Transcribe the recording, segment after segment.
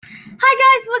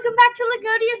Hi guys, welcome back to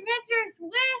Lagodi Adventures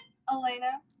with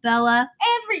Elena, Bella,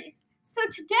 and Reese. So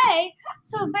today,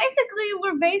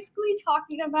 we're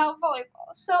talking about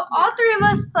volleyball. So all three of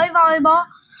us play volleyball,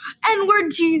 and we're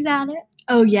G's at it.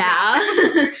 Oh yeah.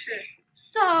 for sure.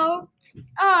 So,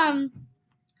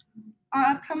 Our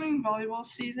upcoming volleyball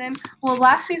season. Well,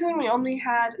 last season we only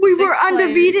had we 6 were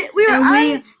undefeated. players. We were And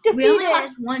undefeated. we only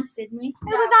lost once, didn't we? It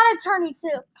was at a tourney too,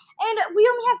 and we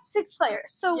only had 6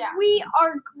 players. So Yeah. we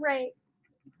are great.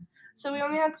 So we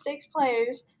only had 6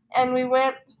 players, and we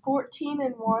went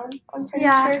 14-1. I'm pretty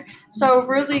Yeah. sure. So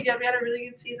really good. We had a really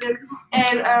good season,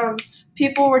 and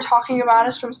people were talking about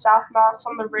us from South Mounts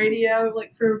on the radio,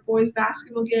 like for boys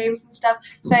basketball games and stuff,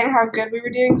 saying how good we were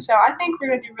doing. So I think we're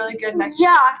gonna do really good next year.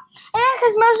 Yeah, and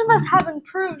because most of us have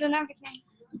improved and everything.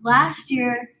 Last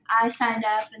year I signed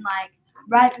up and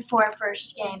right before our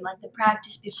first game, the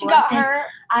practice She before, got hurt.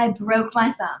 I broke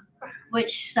my thumb,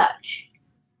 which sucked.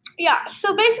 Yeah,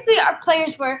 so basically our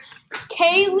players were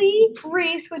Kaylee,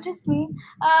 Reese, which is me,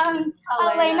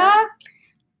 Elena,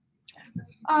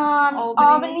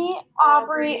 Albany,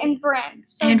 Aubrey, and Bryn.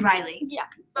 So, And Riley. yeah.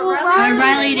 But Well, Riley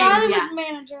Riley didn't, was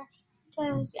manager.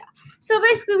 'Cause, yeah. So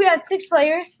basically we had 6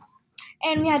 players,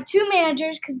 and we had 2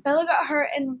 managers because Bella got hurt,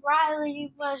 and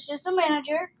Riley was just a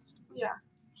manager. Yeah.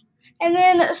 And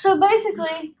then, so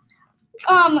basically,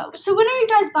 so when are you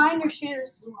guys buying your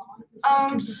shoes?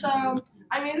 So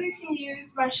I'm either gonna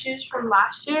use my shoes from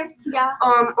last year, Yeah.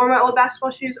 or my old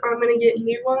basketball shoes, or I'm gonna get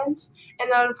new ones,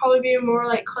 and that would probably be more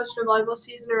close to volleyball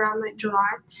season around July,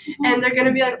 and they're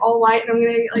gonna be all white, and I'm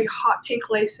gonna get hot pink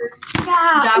laces.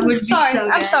 Yeah. That would be sorry, so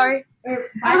I'm good. sorry.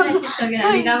 Why is it so good?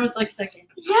 I think that would look so good.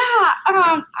 Yeah,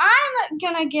 I'm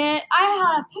gonna get. I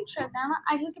had a picture of them.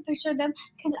 I took a picture of them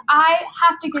because I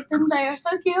have to get them. They are so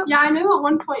cute. Yeah, I knew at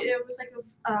one point it was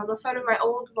a photo of my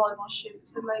old volleyball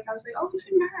shoes, and I was like, oh, look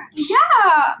at that.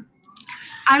 Yeah.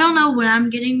 I don't know when I'm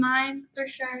getting mine for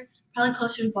sure. Probably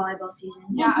closer to volleyball season.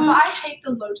 Yeah, Mhm. but I hate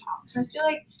the low tops. I feel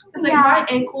because Yeah. my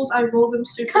ankles, I roll them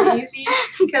super easy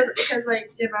because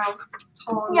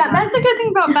tall. And Yeah, all that. that's a good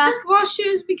thing about basketball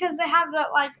shoes because they have that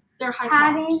They're high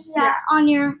padding. tops. Yeah, on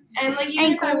your. And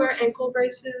even if I wear Ankles. ankle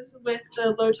braces with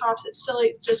the low tops, it still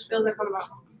just feels like I'm about,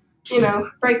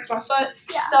 break my foot.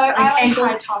 Yeah. So I like ankle-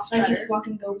 high tops Like better. just walk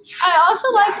and go. I also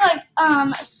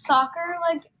like soccer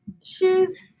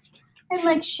shoes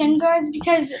and shin guards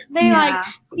because they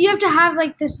you have to have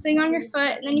this thing on your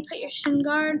foot and then you put your shin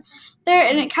guard there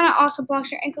and it kind of also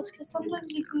blocks your ankles because sometimes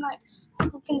you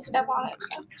can step on it.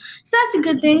 So that's a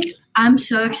good thing. I'm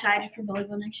so excited for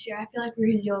volleyball next year. I feel like we're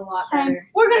gonna do a lot Same. better.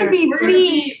 We're gonna be We're gonna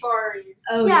be beasts. Bari.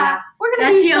 Oh Yeah, we're gonna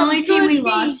That's be the some only team good we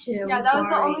lost beasts. to. Yeah, that was the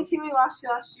Bari. only team we lost to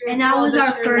last year. And that was this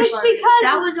our year first- was Bari. It's because-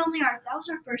 That was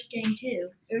our first game too.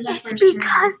 It was our It's first tournament.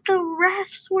 because the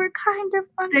refs were kind of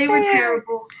unfair. They were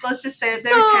terrible. Let's just say it. They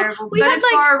So, were terrible. we But had,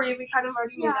 it's Bari. We kind of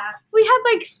already knew Yeah. that. We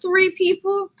had 3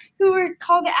 people who were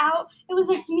called out. It was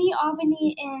me,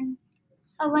 Albany, and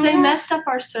Elena. They messed up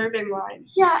our serving line.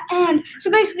 Yeah, and so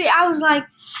basically I was like,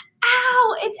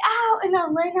 ow, it's out. And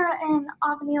Elena and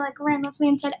Albany ran with me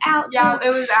and said, out. Yeah, too.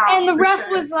 it was out. And the for ref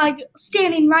sure. was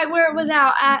standing right where it was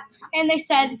out at. And they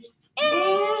said, and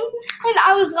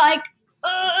I was like,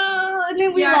 and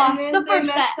then we lost and the then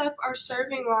first they messed set. up our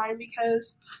serving line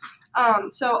because,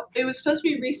 so it was supposed to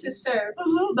be Reese's serve,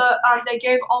 Mhm. but they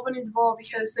gave Albany the ball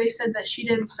because they said that she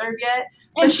didn't serve yet.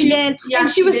 And But she did. Yeah, and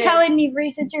she was did. telling me,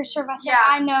 Reese, it's your serve. I said, Yeah.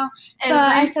 I know. And, but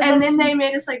I Reese, said, and then listen. they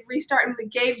made us restart and they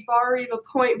gave Bari the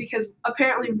point because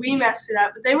apparently we messed it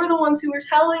up, but they were the ones who were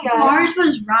telling us. Ours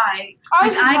was right. Ours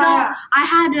was right.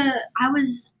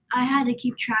 I had to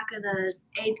keep track of the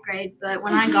 8th grade, but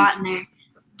when I got in there,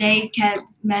 they kept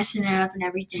messing it up and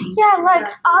everything. Yeah,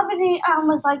 Albany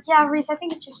was like, yeah, Reese, I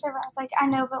think it's your server. I was like, I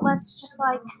know, but let's just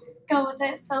go with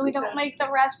it so we don't make the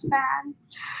refs mad.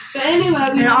 But anyway,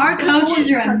 And our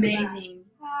coaches are amazing.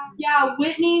 Yeah,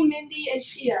 Whitney, Mindy, and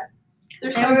Tia. They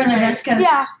were the best coaches.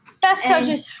 Yeah, best And-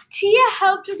 coaches. Tia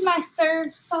helped with my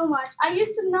serve so much. I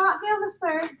used to not be able to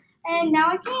serve, and now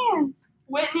I can.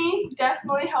 Whitney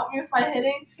definitely helped me with my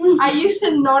hitting. I used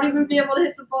to not even be able to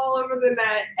hit the ball over the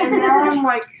net, and now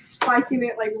I'm spiking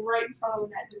it right in front of the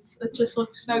net. It just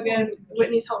looks so good.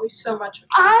 Whitney's helped me so much.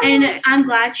 And I'm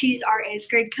glad she's our 8th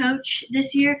grade coach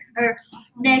this year or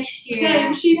next year.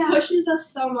 Same. She pushes us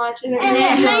so much, and And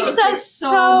it makes us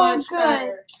so much good.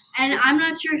 better. And I'm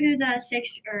not sure who the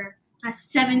 6th or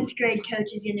 7th grade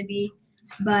coach is going to be,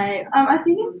 but I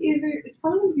think it's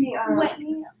probably gonna be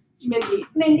Whitney, Mindy.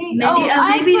 Mindy.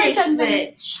 maybe they said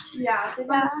Mindy. switched. Yeah, I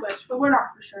think they'll switch, but we're not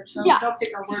for sure, so Yeah. don't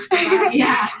take our word for that.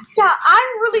 Yeah. Yeah,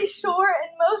 I'm really sure, and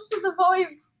most of the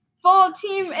volleyball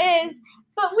team is,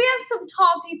 But we have some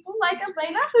tall people like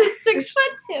Elena, who's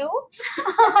 6'2",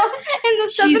 in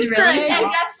the She's 7th really grade. tall.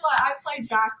 And guess what? I played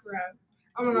back row.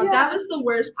 Oh my god, that was the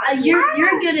worst part. You're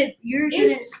good at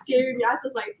It scared me. I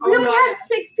was like, oh We my only god. had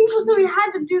 6 people, so we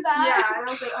had to do that. Yeah, and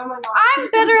I was like, oh my god.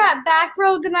 I'm better at back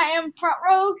row than I am front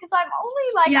row because I'm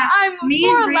only I'm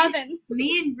 4'11".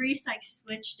 Me and Reese like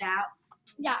switched out,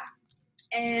 Yeah.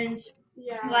 and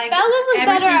Yeah. like Bella was ever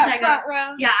better since at I got-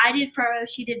 front row. yeah, I did front row.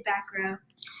 She did back row.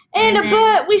 And then-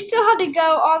 but we still had to go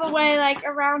all the way like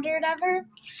around or whatever.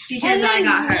 Because And I then,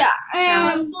 got hurt.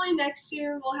 Yeah. Hopefully next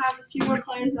year we'll have a few more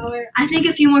players on it. I think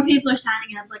a few more people are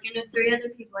signing up. Like I know 3 other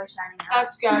people are signing up.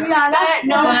 That's good. Yeah, that's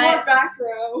no good. more back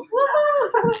row.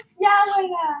 Woohoo! Yeah, like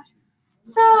that.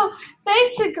 So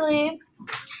basically,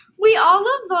 we all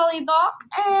love volleyball,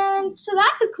 and so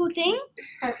that's a cool thing.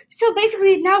 So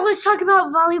basically, now let's talk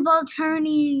about volleyball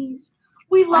tourneys.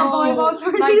 We love volleyball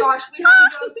tourneys. My gosh, we had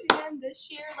to go to them this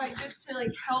year, like just to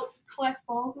like help collect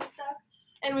balls and stuff.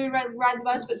 And we ride the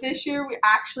bus, but this year we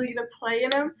actually get to play in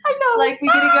them. I know. Like we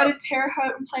get to go to Terre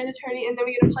Haute and play in a tourney, and then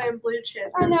we get to play in Blue Chip.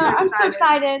 I know. I'm so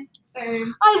excited.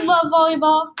 Same. I love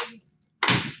volleyball.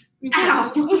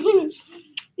 Ow.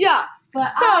 Yeah. But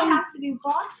So- I have to do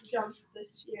box jumps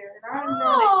this year, and I'm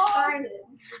really excited.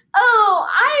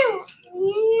 Oh,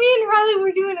 me and Riley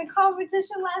were doing a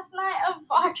competition last night of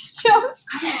box jumps.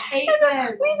 I hate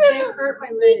them. We did. They hurt my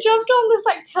legs. We jumped on this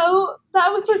like tote.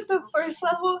 That was like the first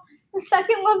level. The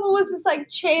second level was this like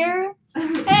chair,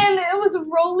 and it was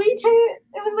rolly tape.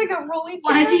 It was like a rolly chair.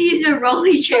 Why'd you use a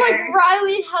rolly So chair? like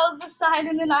Riley held the side,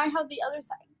 and then I held the other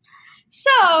side.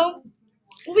 So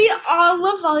we all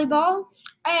love volleyball.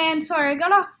 And sorry, I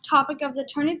got off topic of the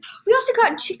tourneys. We also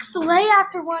got Chick-fil-A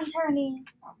after one tourney.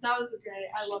 That was great.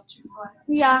 I love Chick-fil-A.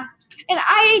 Yeah, and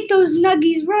I ate those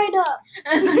nuggies right up.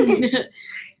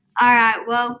 All right.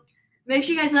 Well, make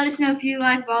sure you guys let us know if you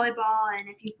like volleyball and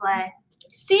if you play.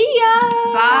 See ya.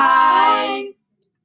 Bye.